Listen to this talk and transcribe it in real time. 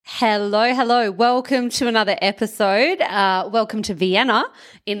Hello, hello. Welcome to another episode. Welcome to Vienna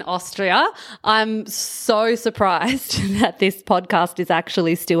in Austria. I'm so surprised that this podcast is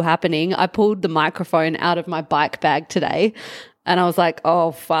actually still happening. I pulled the microphone out of my bike bag today and I was like,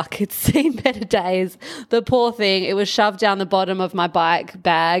 oh, fuck, it's seen better days. The poor thing, it was shoved down the bottom of my bike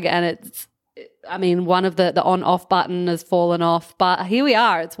bag and one of the on-off button has fallen off, but here we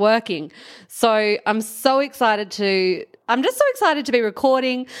are. It's working. So I'm just so excited to be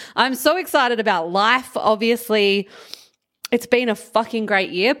recording. I'm so excited about life. Obviously, it's been a fucking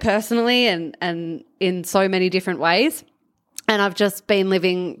great year personally and in so many different ways. And I've just been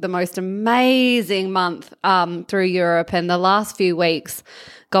living the most amazing month through Europe, and the last few weeks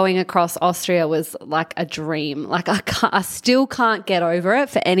going across Austria was like a dream. Like I still can't get over it.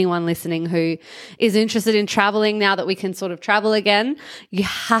 For anyone listening who is interested in traveling now that we can sort of travel again, you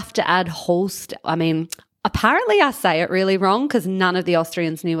have to add Holst. Apparently I say it really wrong because none of the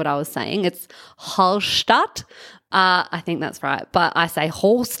Austrians knew what I was saying. It's Hallstatt. I think that's right, but I say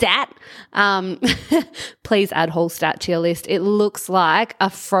Hallstatt. Please add Hallstatt to your list. It looks like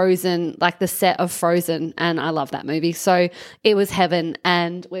the set of Frozen, and I love that movie. So it was heaven,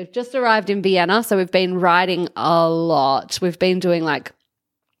 and we've just arrived in Vienna, so we've been riding a lot. We've been doing like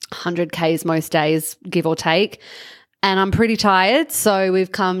 100 Ks most days, give or take, and I'm pretty tired, so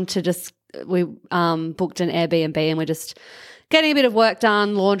we've come to we booked an Airbnb and we're just getting a bit of work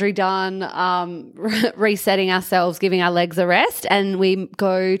done, laundry done, resetting ourselves, giving our legs a rest, and we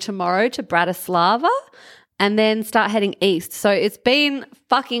go tomorrow to Bratislava and then start heading east. So it's been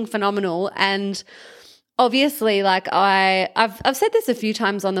fucking phenomenal, and obviously, like I've said this a few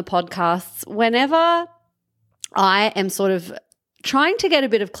times on the podcasts, whenever I am sort of trying to get a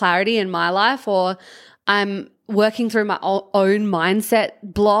bit of clarity in my life, or I'm working through my own mindset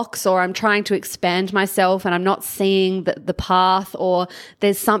blocks, or I'm trying to expand myself and I'm not seeing the path, or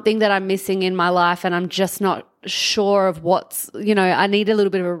there's something that I'm missing in my life and I'm just not sure of I need a little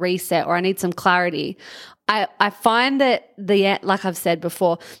bit of a reset, or I need some clarity. I find that like I've said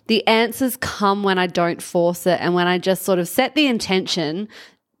before, the answers come when I don't force it and when I just sort of set the intention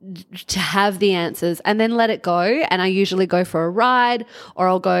to have the answers and then let it go. And I usually go for a ride, or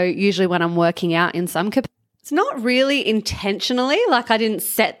I'll go usually when I'm working out in some capacity. It's not really intentionally, like I didn't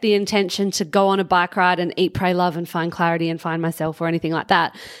set the intention to go on a bike ride and eat, pray, love and find clarity and find myself or anything like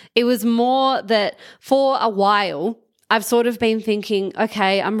that. It was more that for a while I've sort of been thinking,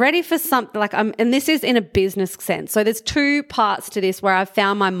 okay, I'm ready for something and this is in a business sense. So there's two parts to this where I've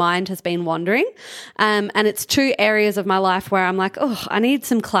found my mind has been wandering. And it's two areas of my life where I'm like, oh, I need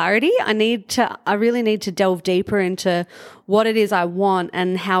some clarity. I really need to delve deeper into what it is I want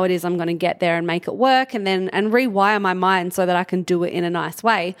and how it is I'm going to get there and make it work, and rewire my mind so that I can do it in a nice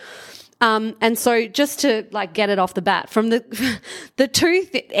way. And so just to get it off the bat, from the two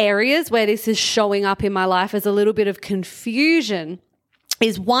areas where this is showing up in my life as a little bit of confusion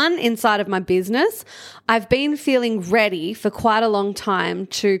is one inside of my business. I've been feeling ready for quite a long time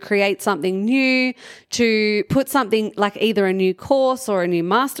to create something new, to put something like either a new course or a new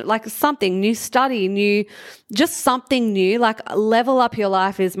master, like something new study, just something new. Like Level Up Your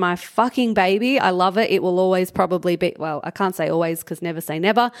Life is my fucking baby. I love it. It will always probably be, well, I can't say always because never say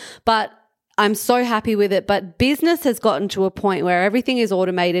never, but I'm so happy with it. But business has gotten to a point where everything is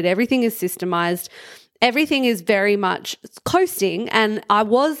automated, everything is systemized, everything is very much coasting, and I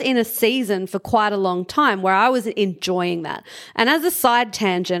was in a season for quite a long time where I was enjoying that. And as a side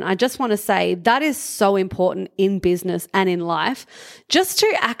tangent, I just want to say that is so important in business and in life, just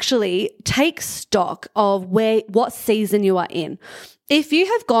to actually take stock of what season you are in. If you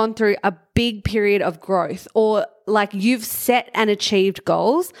have gone through a big period of growth, or you've set and achieved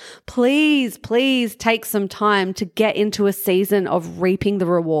goals, please take some time to get into a season of reaping the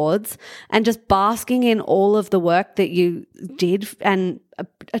rewards and just basking in all of the work that you did and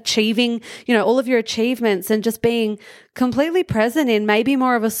achieving, all of your achievements, and just being completely present in maybe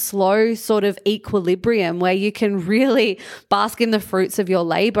more of a slow sort of equilibrium where you can really bask in the fruits of your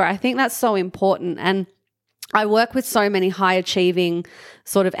labor. I think that's so important. And I work with so many high achieving,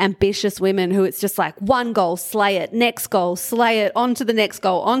 sort of ambitious women who it's just like one goal, slay it, next goal, slay it, on to the next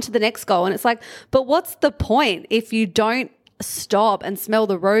goal, on to the next goal. And it's like, but what's the point if you don't stop and smell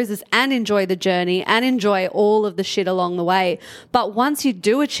the roses and enjoy the journey and enjoy all of the shit along the way? But once you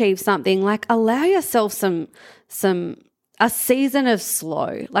do achieve something, allow yourself a season of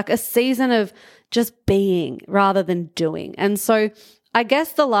slow, a season of just being rather than doing. And so I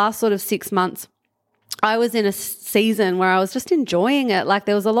guess the last sort of 6 months, I was in a season where I was just enjoying it.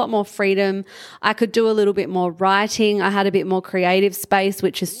 There was a lot more freedom. I could do a little bit more writing. I had a bit more creative space,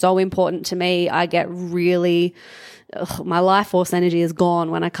 which is so important to me. I get really my life force energy is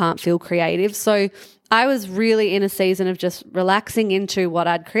gone when I can't feel creative. So I was really in a season of just relaxing into what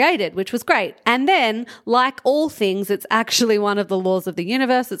I'd created, which was great. And then, like all things, it's actually one of the laws of the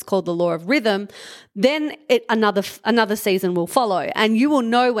universe. It's called the law of rhythm. Then another season will follow, and you will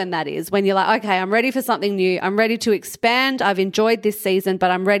know when that is, when you're like, okay, I'm ready for something new. I'm ready to expand. I've enjoyed this season, but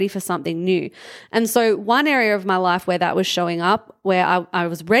I'm ready for something new. And so one area of my life where that was showing up, where I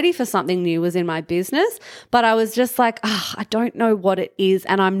was ready for something new, was in my business, but I was just like, I don't know what it is,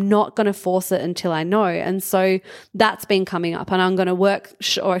 and I'm not going to force it until I know. And so that's been coming up, and I'm going to work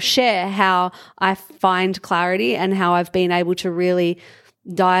or share how I find clarity and how I've been able to really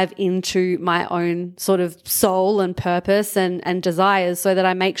dive into my own sort of soul and purpose and desires, so that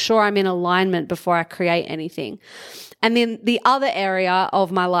I make sure I'm in alignment before I create anything. And then the other area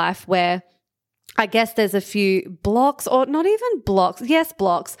of my life where I guess there's a few blocks, or not even blocks, yes,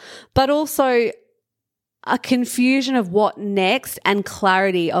 blocks, but also a confusion of what next, and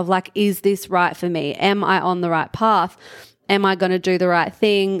clarity of like, is this right for me? Am I on the right path? Am I going to do the right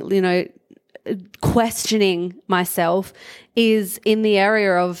thing? You know, questioning myself is in the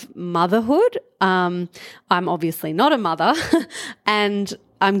area of motherhood. I'm obviously not a mother and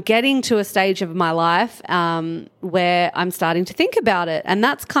I'm getting to a stage of my life where I'm starting to think about it, and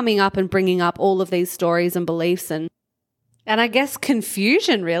that's coming up and bringing up all of these stories and beliefs and I guess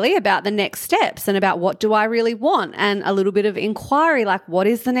confusion really about the next steps and about what do I really want, and a little bit of inquiry like, what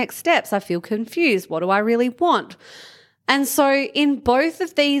is the next steps? I feel confused. What do I really want? And so in both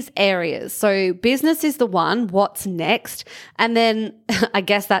of these areas, so business is the one, what's next? And then I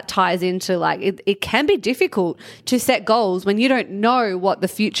guess that ties into like, it can be difficult to set goals when you don't know what the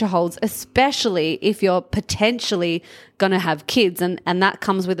future holds, especially if you're potentially going to have kids. And that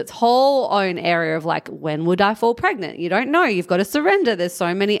comes with its whole own area of like, when would I fall pregnant? You don't know. You've got to surrender. There's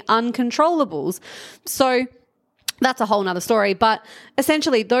so many uncontrollables. So that's a whole nother story. But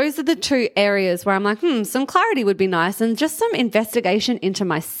essentially, those are the two areas where I'm like, some clarity would be nice, and just some investigation into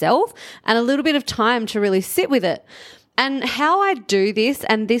myself and a little bit of time to really sit with it. And how I do this,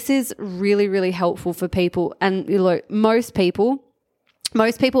 and this is really, really helpful for people, and you know, most people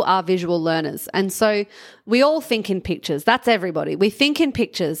are visual learners. And so we all think in pictures. That's everybody. We think in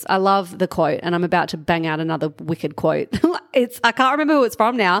pictures. I love the quote, and I'm about to bang out another wicked quote. I can't remember who it's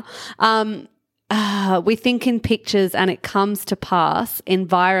from now. We think in pictures and it comes to pass.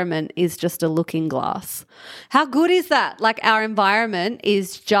 Environment is just a looking glass. How good is that? Like, our environment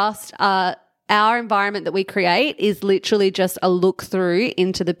is just our environment that we create is literally just a look through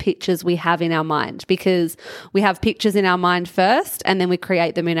into the pictures we have in our mind, because we have pictures in our mind first and then we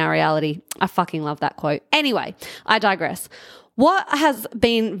create them in our reality. I fucking love that quote. Anyway, I digress. What has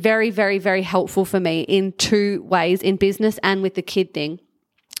been very, very, very helpful for me in two ways, in business and with the kid thing,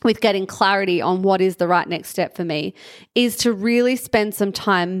 with getting clarity on what is the right next step for me, is to really spend some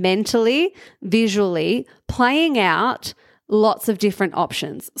time mentally, visually playing out lots of different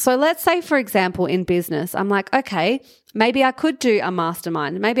options. So let's say, for example, in business, I'm like, okay, maybe I could do a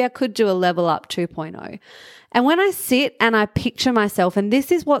mastermind. Maybe I could do a level up 2.0. And when I sit and I picture myself, and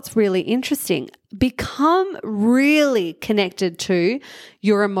this is what's really interesting, become really connected to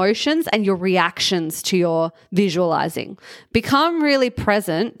your emotions and your reactions to your visualizing. Become really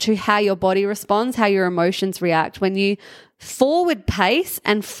present to how your body responds, how your emotions react when you forward pace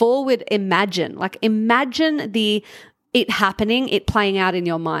and forward imagine. Like, imagine it happening, it playing out in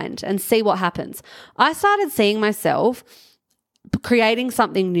your mind, and see what happens. I started seeing myself creating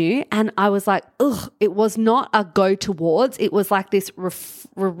something new, and I was like, it was not a go towards. It was like this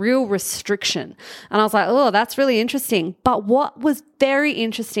real restriction. And I was like, that's really interesting. But what was very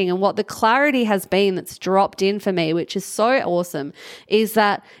interesting, and what the clarity has been that's dropped in for me, which is so awesome, is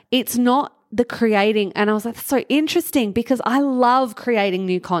that it's not the creating. And I was like, that's so interesting, because I love creating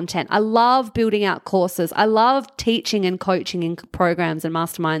new content. I love building out courses. I love teaching and coaching in programs and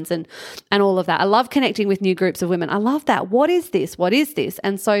masterminds and all of that. I love connecting with new groups of women. I love that. What is this? What is this?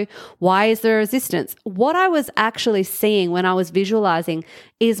 And so why is there resistance? What I was actually seeing when I was visualizing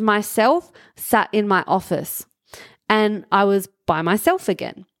is myself sat in my office, and I was by myself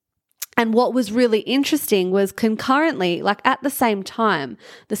again. And what was really interesting was concurrently, like at the same time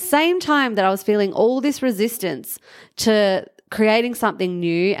that I was feeling all this resistance to creating something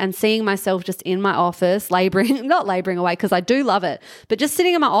new and seeing myself just in my office, not laboring away, because I do love it, but just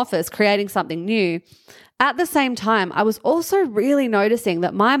sitting in my office, creating something new. at the same time, I was also really noticing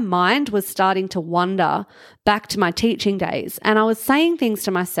that my mind was starting to wander back to my teaching days. And I was saying things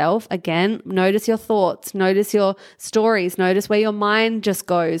to myself, again, notice your thoughts, notice your stories, notice where your mind just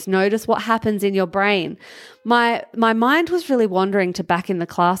goes, notice what happens in your brain. My mind was really wandering to back in the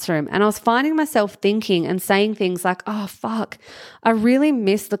classroom, and I was finding myself thinking and saying things like, oh, fuck, I really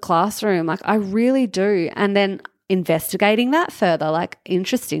miss the classroom. Like, I really do. And then investigating that further, like,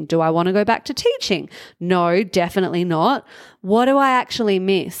 interesting. Do I want to go back to teaching? No, definitely not. What do I actually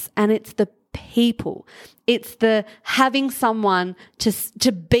miss? And it's the people. It's the having someone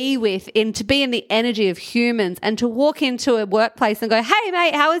to be with, to be in the energy of humans, and to walk into a workplace and go, hey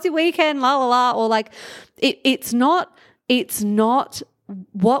mate, how was your weekend? La la la. Or like, it's not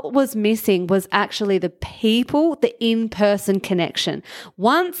what was missing was actually the people, the in-person connection.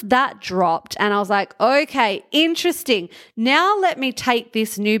 Once that dropped and I was like, okay, interesting. Now let me take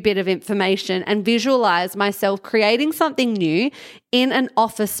this new bit of information and visualize myself creating something new in an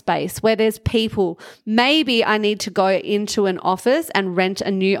office space where there's people. Maybe I need to go into an office and rent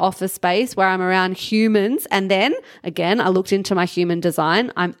a new office space where I'm around humans. And then again, I looked into my human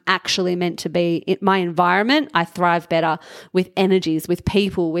design. I'm actually meant to be in my environment. I thrive better with energies, with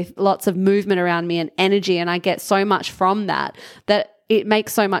people, with lots of movement around me and energy. And I get so much from that it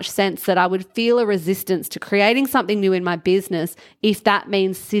makes so much sense that I would feel a resistance to creating something new in my business if that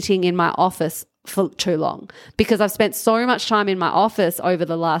means sitting in my office for too long, because I've spent so much time in my office over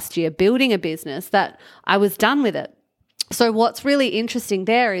the last year building a business that I was done with it. So what's really interesting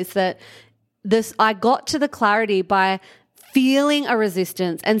there is that I got to the clarity by feeling a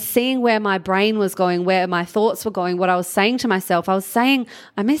resistance and seeing where my brain was going, where my thoughts were going, what I was saying to myself. I was saying,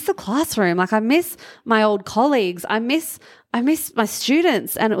 I miss the classroom. Like, I miss my old colleagues. I miss my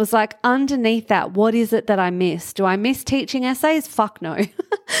students. And it was like, underneath that, what is it that I miss? Do I miss teaching essays? Fuck no.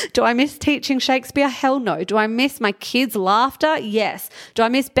 Do I miss teaching Shakespeare? Hell no. Do I miss my kids' laughter? Yes. Do I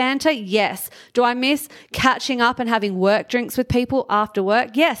miss banter? Yes. Do I miss catching up and having work drinks with people after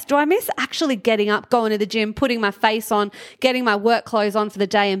work? Yes. Do I miss actually getting up, going to the gym, putting my face on, getting my work clothes on for the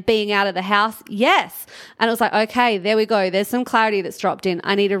day and being out of the house? Yes. And it was like, okay, there we go. There's some clarity that's dropped in.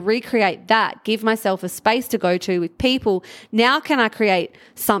 I need to recreate that, give myself a space to go to with people. Now can I create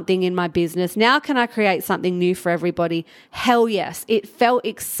something in my business? Now can I create something new for everybody? Hell yes. It felt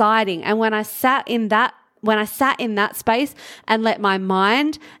exciting. And when I sat in that space and let my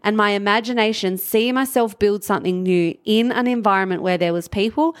mind and my imagination see myself build something new in an environment where there was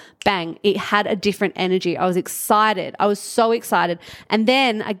people, bang, it had a different energy. I was excited. I was so excited. And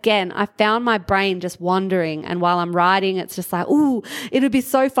then again, I found my brain just wandering. And while I'm writing, it's just like, ooh, it would be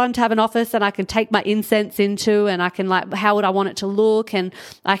so fun to have an office and I can take my incense into, and I can, like, how would I want it to look? And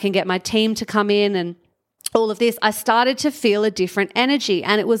I can get my team to come in and all of this. I started to feel a different energy,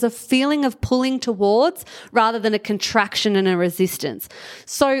 and it was a feeling of pulling towards rather than a contraction and a resistance.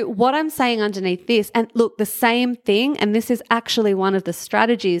 So what I'm saying underneath this, and look, the same thing, and this is actually one of the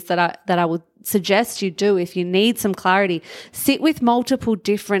strategies that I would suggest you do if you need some clarity. Sit with multiple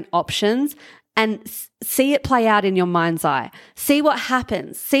different options and see it play out in your mind's eye. See what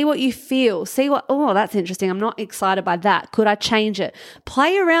happens. See what you feel. See what, oh, that's interesting. I'm not excited by that. Could I change it?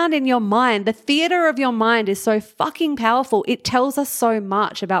 Play around in your mind. The theater of your mind is so fucking powerful. It tells us so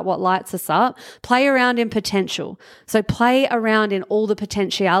much about what lights us up. Play around in potential. So play around in all the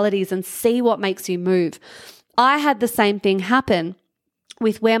potentialities and see what makes you move. I had the same thing happen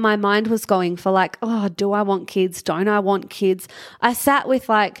with where my mind was going for, like, oh, do I want kids? Don't I want kids? I sat with,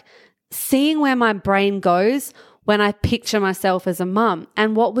 like, seeing where my brain goes when I picture myself as a mum.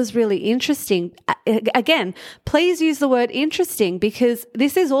 And what was really interesting, again, please use the word interesting, because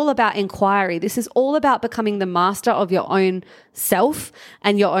this is all about inquiry. This is all about becoming the master of your own self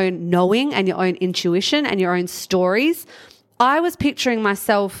and your own knowing and your own intuition and your own stories. I was picturing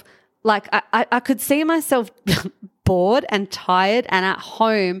myself, like, I could see myself bored and tired and at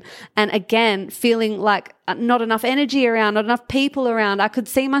home, and again feeling like not enough energy around, not enough people around. I could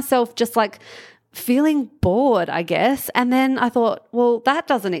see myself just like feeling bored, I guess. And then I thought, well, that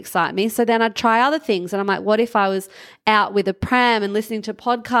doesn't excite me. So then I'd try other things. And I'm like, what if I was out with a pram and listening to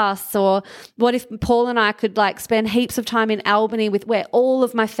podcasts? Or what if Paul and I could, like, spend heaps of time in Albany with where all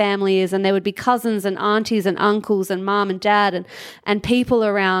of my family is, and there would be cousins and aunties and uncles and mum and dad and people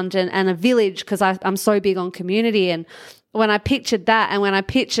around, and a village, because I'm so big on community. And when I pictured that, and when I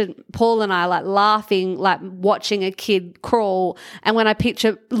pictured Paul and I, like, laughing, like watching a kid crawl, and when I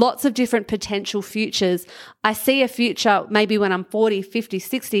picture lots of different potential futures, I see a future maybe when I'm 40, 50,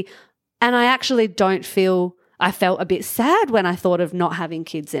 60, and I actually don't feel I felt a bit sad when I thought of not having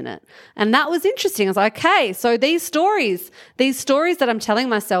kids in it. And that was interesting. I was like, okay, so these stories that I'm telling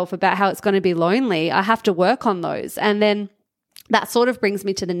myself about how it's going to be lonely, I have to work on those. And then that sort of brings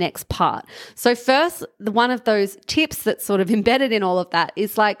me to the next part. So first, one of those tips that's sort of embedded in all of that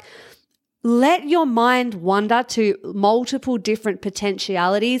is like, let your mind wander to multiple different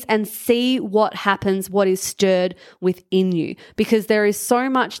potentialities and see what happens, what is stirred within you, because there is so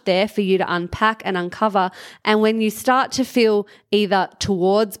much there for you to unpack and uncover. And when you start to feel either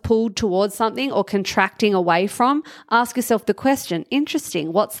pulled towards something or contracting away from, ask yourself the question,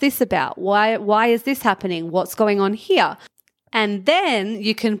 interesting, what's this about? Why is this happening? What's going on here? And then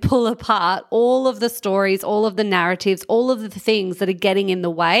you can pull apart all of the stories, all of the narratives, all of the things that are getting in the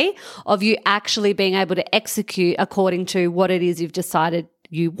way of you actually being able to execute according to what it is you've decided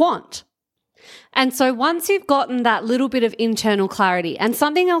you want. And so once you've gotten that little bit of internal clarity, and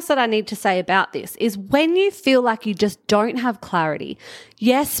something else that I need to say about this is when you feel like you just don't have clarity,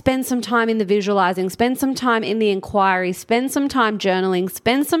 yes, spend some time in the visualizing, spend some time in the inquiry, spend some time journaling,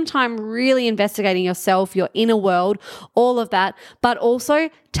 spend some time really investigating yourself, your inner world, all of that, but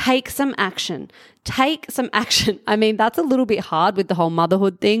also take some action. Take some action. I mean, that's a little bit hard with the whole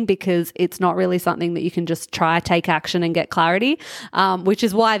motherhood thing because it's not really something that you can just take action and get clarity, which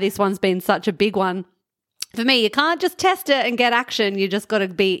is why this one's been such a big one for me. You can't just test it and get action. You just got to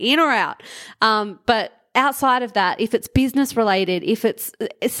be in or out. But outside of that, if it's business related, if it's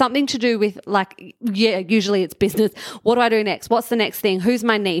something to do with usually it's business. What do I do next? What's the next thing? Who's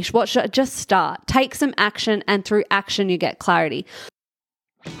my niche? Just start. Take some action, and through action, you get clarity.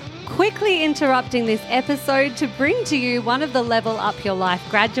 Quickly interrupting this episode to bring to you one of the Level Up Your Life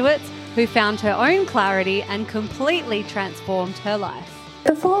graduates who found her own clarity and completely transformed her life.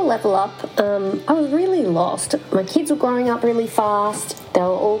 Before Level Up, I was really lost. My kids were growing up really fast. They were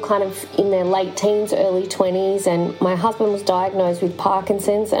all kind of in their late teens, early 20s, and my husband was diagnosed with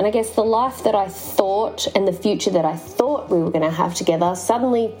Parkinson's. And I guess the life that I thought and the future that I thought we were going to have together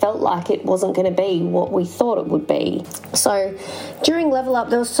suddenly felt like it wasn't going to be what we thought it would be. So during Level Up,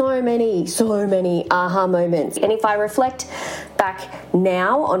 there were so many aha moments. And if I reflect back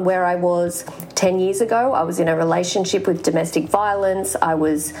now on where I was 10 years ago, I was in a relationship with domestic violence. I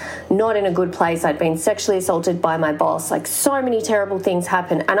was not in a good place. I'd been sexually assaulted by my boss. Like, so many terrible things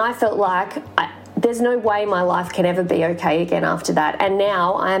happened. And I felt like there's no way my life can ever be okay again after that. And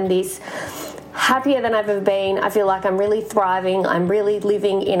now I am this happier than I've ever been. I feel like I'm really thriving. I'm really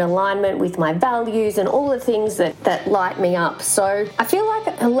living in alignment with my values and all the things that light me up. So I feel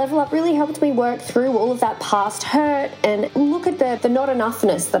like a Level Up really helped me work through all of that past hurt and look at the not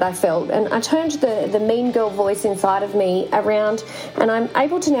enoughness that I felt. And I turned the mean girl voice inside of me around, and I'm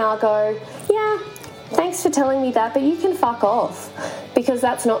able to now go, yeah, thanks for telling me that, but you can fuck off, because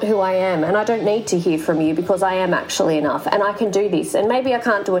that's not who I am, and I don't need to hear from you because I am actually enough and I can do this. And maybe I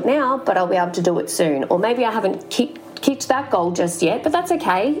can't do it now, but I'll be able to do it soon. Or maybe I haven't kicked that goal just yet, but that's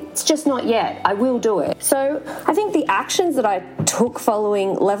okay. It's just not yet. I will do it. So I think the actions that I took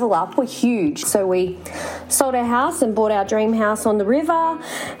following Level Up were huge. So we sold our house and bought our dream house on the river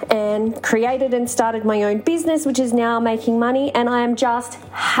and created and started my own business, which is now making money, and I am just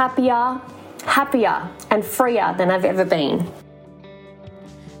happier and freer than I've ever been.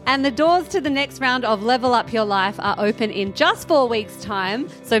 And the doors to the next round of Level Up Your Life are open in just 4 weeks' time.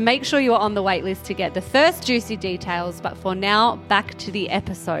 So make sure you are on the wait list to get the first juicy details. But for now, back to the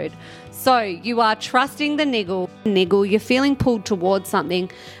episode. So you are trusting the niggle, you're feeling pulled towards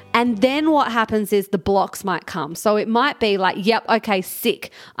something. And then what happens is the blocks might come. So it might be like, yep, okay,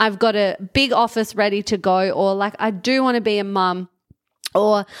 sick. I've got a big office ready to go. Or like, I do want to be a mum.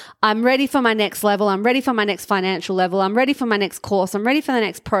 Or I'm ready for my next level. I'm ready for my next financial level. I'm ready for my next course. I'm ready for the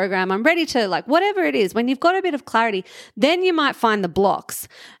next program. I'm ready to, like, whatever it is. When you've got a bit of clarity, then you might find the blocks.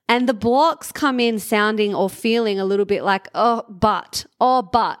 And the blocks come in sounding or feeling a little bit like, but.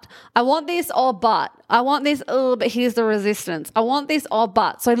 I want this, but. I want this, but here's the resistance. I want this,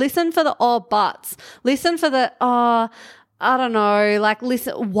 but. So listen for the buts. Listen for the, I don't know, like,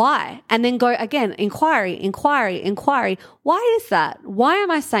 listen, why? And then go again, inquiry. Why is that? Why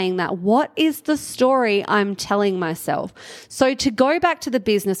am I saying that? What is the story I'm telling myself? So to go back to the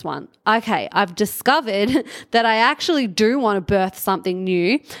business one, okay, I've discovered that I actually do want to birth something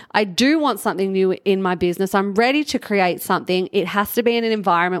new. I do want something new in my business. I'm ready to create something. It has to be in an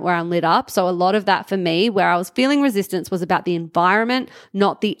environment where I'm lit up. So a lot of that for me, where I was feeling resistance, was about the environment,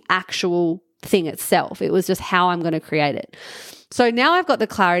 not the actual thing itself. It was just how I'm going to create it. So now I've got the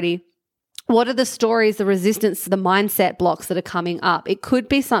clarity. What are the stories, the resistance, the mindset blocks that are coming up? It could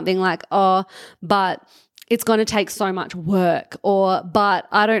be something like, but it's going to take so much work, or, but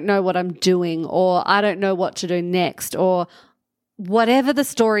I don't know what I'm doing, or I don't know what to do next, or whatever the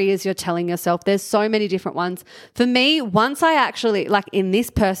story is you're telling yourself. There's so many different ones. For me, once I actually, like in this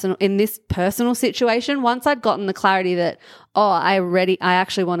personal situation, once I'd gotten the clarity that, I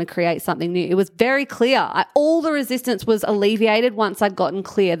actually want to create something new, it was very clear. All the resistance was alleviated once I'd gotten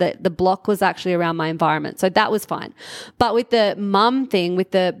clear that the block was actually around my environment. So that was fine. But with the mum thing,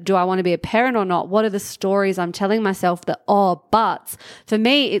 with the, do I want to be a parent or not? What are the stories I'm telling myself that, buts? For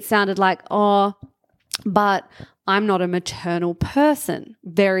me, it sounded like, but I'm not a maternal person.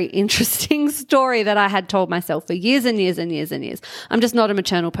 Very interesting story that I had told myself for years and years and years and years. I'm just not a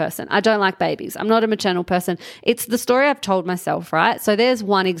maternal person. I don't like babies. I'm not a maternal person. It's the story I've told myself, right? So there's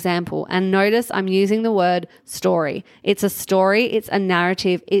one example. And notice I'm using the word story. It's a story. It's a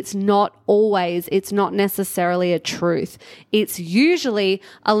narrative. It's not necessarily a truth. It's usually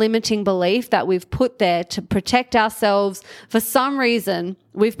a limiting belief that we've put there to protect ourselves. For some reason,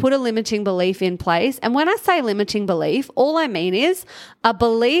 we've put a limiting belief in place. And when I say limiting belief, all I mean is a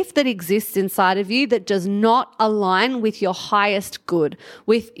belief that exists inside of you that does not align with your highest good,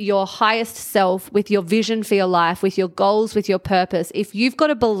 with your highest self, with your vision for your life, with your goals, with your purpose. If you've got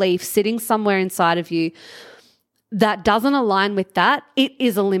a belief sitting somewhere inside of you that doesn't align with that, it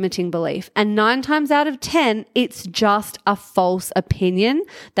is a limiting belief. And 9 times out of 10, it's just a false opinion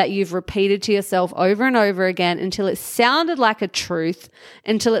that you've repeated to yourself over and over again until it sounded like a truth,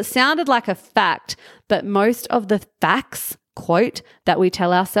 until it sounded like a fact. But most of the facts, quote, that we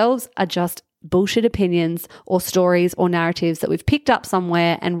tell ourselves are just bullshit opinions or stories or narratives that we've picked up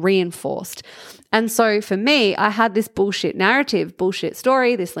somewhere and reinforced. And so for me, I had this bullshit narrative, bullshit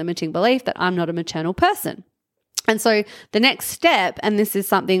story, this limiting belief that I'm not a maternal person. And so the next step, and this is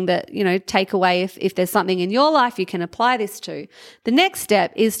something that, take away if there's something in your life you can apply this to, the next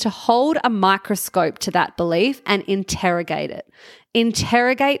step is to hold a microscope to that belief and interrogate it.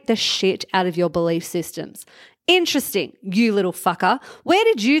 Interrogate the shit out of your belief systems. Interesting, you little fucker. Where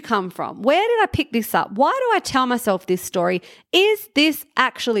did you come from? Where did I pick this up? Why do I tell myself this story? Is this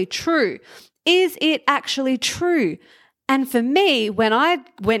actually true? Is it actually true? And for me, when I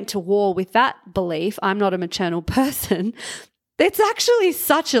went to war with that belief, I'm not a maternal person, it's actually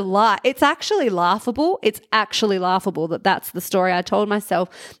such a lie. It's actually laughable. It's actually laughable that that's the story I told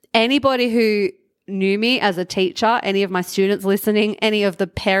myself. Anybody who knew me as a teacher, any of my students listening, any of the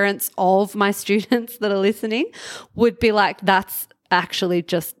parents of my students that are listening would be like, that's actually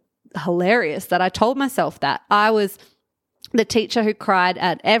just hilarious that I told myself that. I was the teacher who cried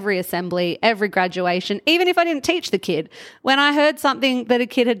at every assembly, every graduation, even if I didn't teach the kid. When I heard something that a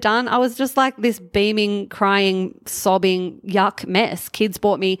kid had done, I was just like this beaming, crying, sobbing, yuck mess. Kids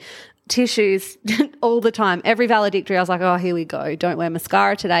bought me tissues all the time. Every valedictory, I was like, here we go. Don't wear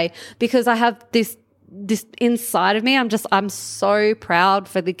mascara today, because I have this inside of me. I'm so proud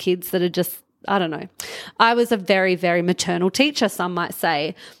for the kids that are just, I don't know. I was a very, very maternal teacher, some might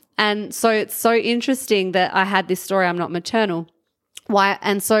say. And so it's so interesting that I had this story, I'm not maternal. Why?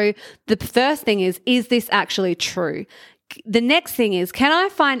 And so the first thing is this actually true? The next thing is, can I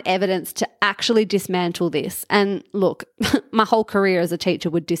find evidence to actually dismantle this? And look, my whole career as a teacher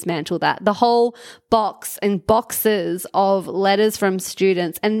would dismantle that. The whole box and boxes of letters from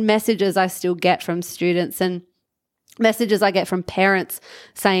students and messages I still get from students and messages I get from parents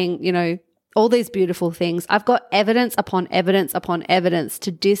saying, all these beautiful things. I've got evidence upon evidence upon evidence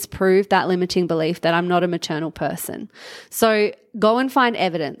to disprove that limiting belief that I'm not a maternal person. So go and find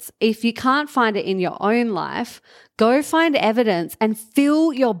evidence. If you can't find it in your own life, go find evidence and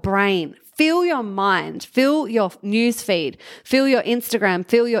fill your brain, fill your mind, fill your news feed, fill your Instagram,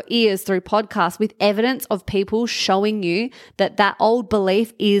 fill your ears through podcasts with evidence of people showing you that old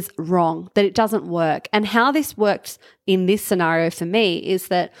belief is wrong, that it doesn't work. And how this works in this scenario for me is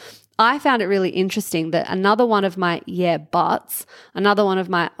that I found it really interesting that another one of my buts, another one of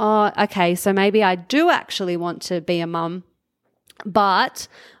my, okay, so maybe I do actually want to be a mum, but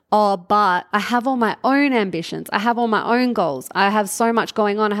I have all my own ambitions. I have all my own goals. I have so much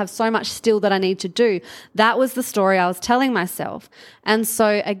going on. I have so much still that I need to do. That was the story I was telling myself. And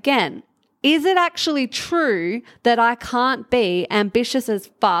so again, is it actually true that I can't be ambitious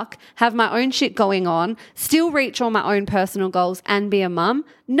as fuck, have my own shit going on, still reach all my own personal goals and be a mum?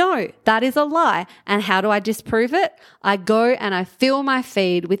 No, that is a lie. And how do I disprove it? I go and I fill my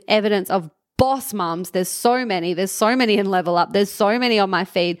feed with evidence of boss mums. There's so many in Level Up. There's so many on my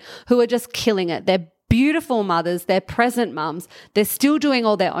feed who are just killing it. They're beautiful mothers, they're present mums, they're still doing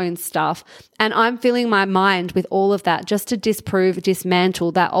all their own stuff. And I'm filling my mind with all of that just to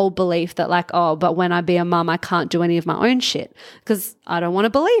dismantle that old belief that like, oh, but when I be a mum, I can't do any of my own shit, because I don't want to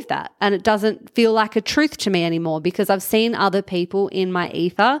believe that. And it doesn't feel like a truth to me anymore, because I've seen other people in my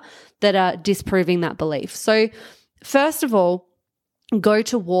ether that are disproving that belief. So first of all, go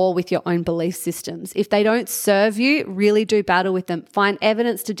to war with your own belief systems. If they don't serve you, really do battle with them. Find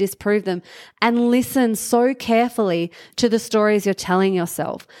evidence to disprove them and listen so carefully to the stories you're telling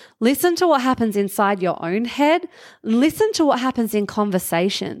yourself. Listen to what happens inside your own head. Listen to what happens in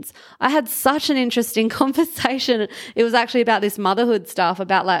conversations. I had such an interesting conversation. It was actually about this motherhood stuff,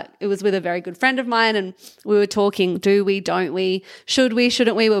 about like, it was with a very good friend of mine, and we were talking, do we, don't we, should we,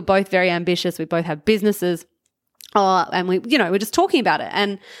 shouldn't we? We were both very ambitious. We both have businesses. And we're just talking about it.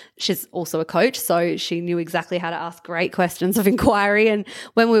 And she's also a coach, so she knew exactly how to ask great questions of inquiry. And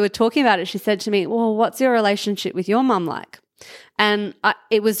when we were talking about it, she said to me, well, what's your relationship with your mum like? And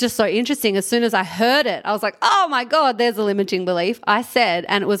it was just so interesting. As soon as I heard it, I was like, oh my God, there's a limiting belief. I said,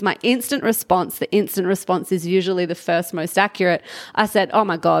 and it was my instant response. The instant response is usually the first most accurate. I said, oh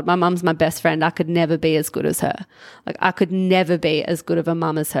my God, my mum's my best friend. I could never be as good as her. Like, I could never be as good of a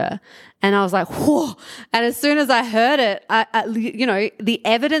mum as her. And I was like, whoa. And as soon as I heard it, the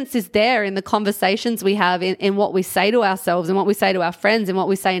evidence is there in the conversations we have, in what we say to ourselves and what we say to our friends and what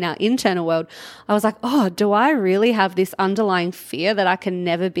we say in our internal world. I was like, oh, do I really have this underlying fear that I can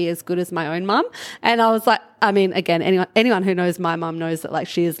never be as good as my own mum? And I was like, I mean, again, anyone who knows my mum knows that like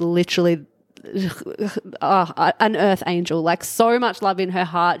she is literally an earth angel, like so much love in her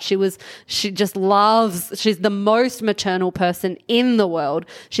heart. She's the most maternal person in the world.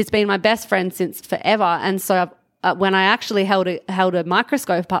 She's been my best friend since forever. And so when I actually held a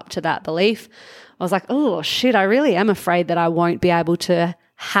microscope up to that belief, I was like, oh shit, I really am afraid that I won't be able to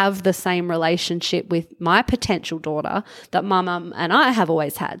have the same relationship with my potential daughter that my mum and I have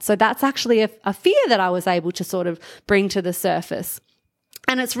always had. So that's actually a fear that I was able to sort of bring to the surface.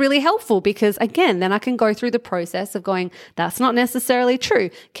 And it's really helpful because, again, then I can go through the process of going, that's not necessarily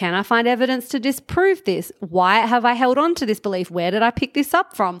true. Can I find evidence to disprove this? Why have I held on to this belief? Where did I pick this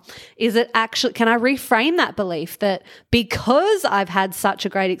up from? Is it actually, can I reframe that belief that because I've had such a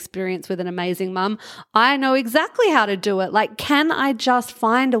great experience with an amazing mum, I know exactly how to do it? Like, can I just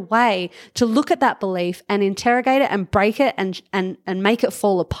find a way to look at that belief and interrogate it and break it and make it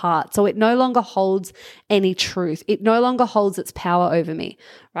fall apart so it no longer holds any truth? It no longer holds its power over me.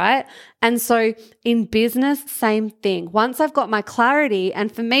 Right? And so in business, same thing. Once I've got my clarity,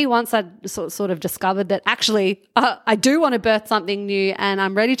 and for me, once I sort of discovered that actually I do want to birth something new and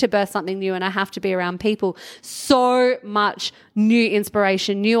I'm ready to birth something new and I have to be around people, so much new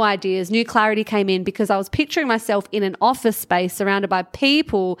inspiration, new ideas, new clarity came in because I was picturing myself in an office space surrounded by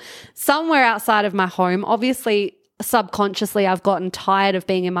people somewhere outside of my home. Obviously, subconsciously, I've gotten tired of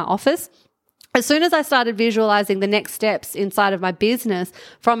being in my office. As soon as I started visualizing the next steps inside of my business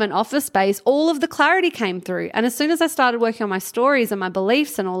from an office space, all of the clarity came through. And as soon as I started working on my stories and my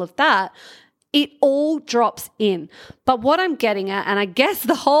beliefs and all of that, it all drops in. But what I'm getting at, and I guess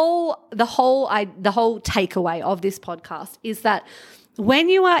the whole takeaway of this podcast is that when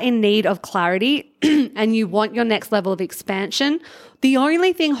you are in need of clarity and you want your next level of expansion, the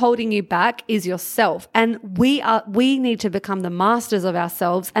only thing holding you back is yourself. And we need to become the masters of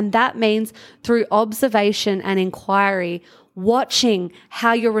ourselves. And that means through observation and inquiry, watching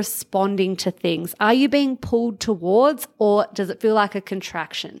how you're responding to things. Are you being pulled towards, or does it feel like a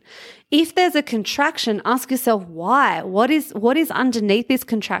contraction? If there's a contraction, ask yourself why. What is underneath this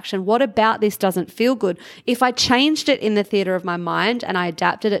contraction? What about this doesn't feel good? If I changed it in the theater of my mind and I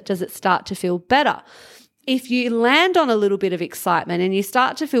adapted it, does it start to feel better? If you land on a little bit of excitement and you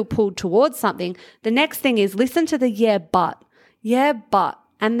start to feel pulled towards something, the next thing is listen to the yeah, but,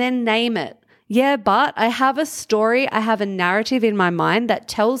 and then name it. Yeah, but I have a story, I have a narrative in my mind that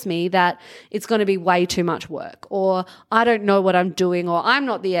tells me that it's going to be way too much work, or I don't know what I'm doing, or I'm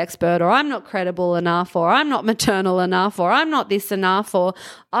not the expert, or I'm not credible enough, or I'm not maternal enough, or I'm not this enough, or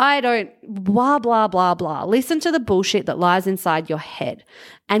I don't blah, blah, blah, blah. Listen to the bullshit that lies inside your head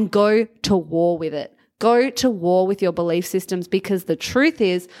and go to war with it. Go to war with your belief systems, because the truth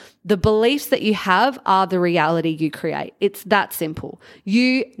is the beliefs that you have are the reality you create. It's that simple.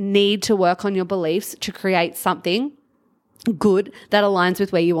 You need to work on your beliefs to create something good that aligns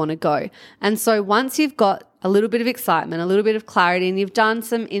with where you want to go. And so once you've got a little bit of excitement, a little bit of clarity, and you've done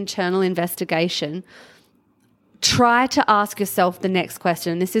some internal investigation, try to ask yourself the next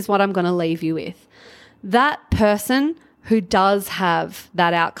question. And this is what I'm going to leave you with. That person who does have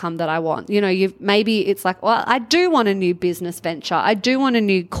that outcome that I want. Maybe it's like, well, I do want a new business venture. I do want a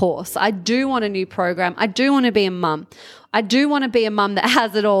new course. I do want a new program. I do want to be a mum. I do want to be a mum that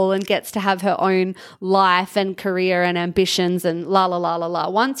has it all and gets to have her own life and career and ambitions and la, la, la, la, la.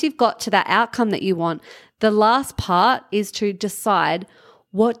 Once you've got to that outcome that you want, the last part is to decide,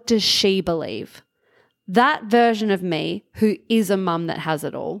 what does she believe? That version of me who is a mum that has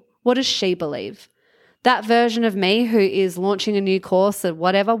it all, what does she believe? That version of me who is launching a new course or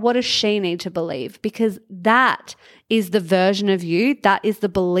whatever, what does she need to believe? Because that is the version of you, that is the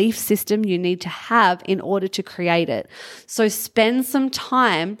belief system you need to have in order to create it. So spend some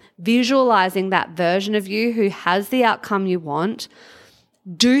time visualizing that version of you who has the outcome you want.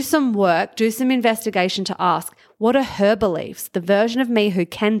 Do some work, do some investigation to ask, what are her beliefs? The version of me who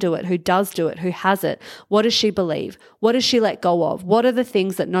can do it, who does do it, who has it. What does she believe? What does she let go of? What are the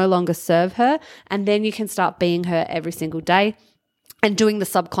things that no longer serve her? And then you can start being her every single day and doing the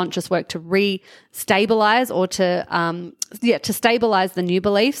subconscious work to re-stabilize or to stabilize the new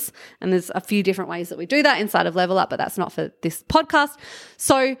beliefs. And there's a few different ways that we do that inside of Level Up, but that's not for this podcast.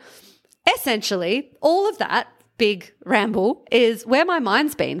 So essentially, all of that big ramble is where my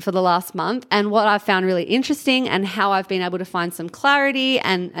mind's been for the last month and what I've found really interesting and how I've been able to find some clarity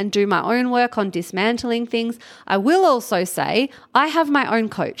and do my own work on dismantling things. I will also say I have my own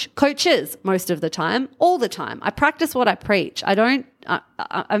coaches most of the time, all the time. I practice what I preach. I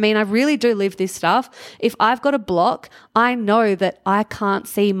really do live this stuff. If I've got a block, I know that I can't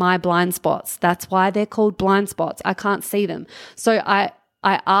see my blind spots. That's why they're called blind spots. I can't see them. So I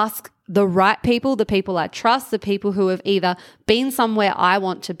ask the right people, the people I trust, the people who have either been somewhere I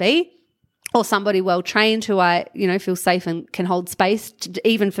want to be or somebody well-trained who I, feel safe and can hold space,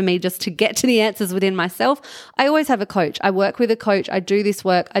 even for me just to get to the answers within myself. I always have a coach. I work with a coach. I do this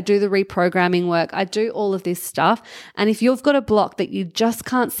work. I do the reprogramming work. I do all of this stuff. And if you've got a block that you just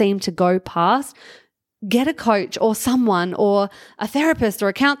can't seem to go past, get a coach or someone or a therapist or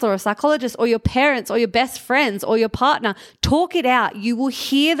a counselor or a psychologist or your parents or your best friends or your partner. Talk it out. You will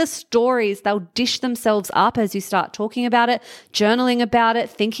hear the stories. They'll dish themselves up as you start talking about it, journaling about it,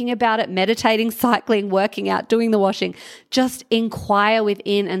 thinking about it, meditating, cycling, working out, doing the washing. Just inquire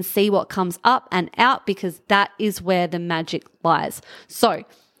within and see what comes up and out, because that is where the magic lies. So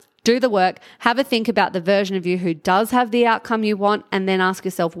do the work, have a think about the version of you who does have the outcome you want, and then ask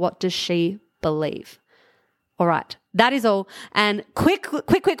yourself, what does she believe? All right, that is all. And quick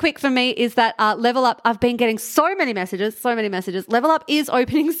for me is that Level Up, I've been getting so many messages. Level Up is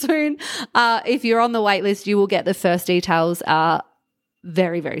opening soon. If you're on the wait list, you will get the first details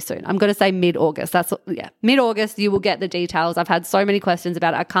very, very soon. I'm going to say mid-August. Mid-August, you will get the details. I've had so many questions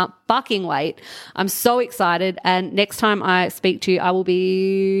about it. I can't fucking wait. I'm so excited. And next time I speak to you, I will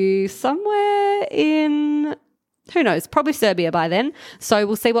be somewhere in... who knows, probably Serbia by then. So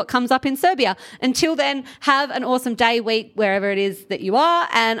we'll see what comes up in Serbia. Until then, have an awesome day, week, wherever it is that you are,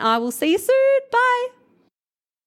 and I will see you soon. Bye.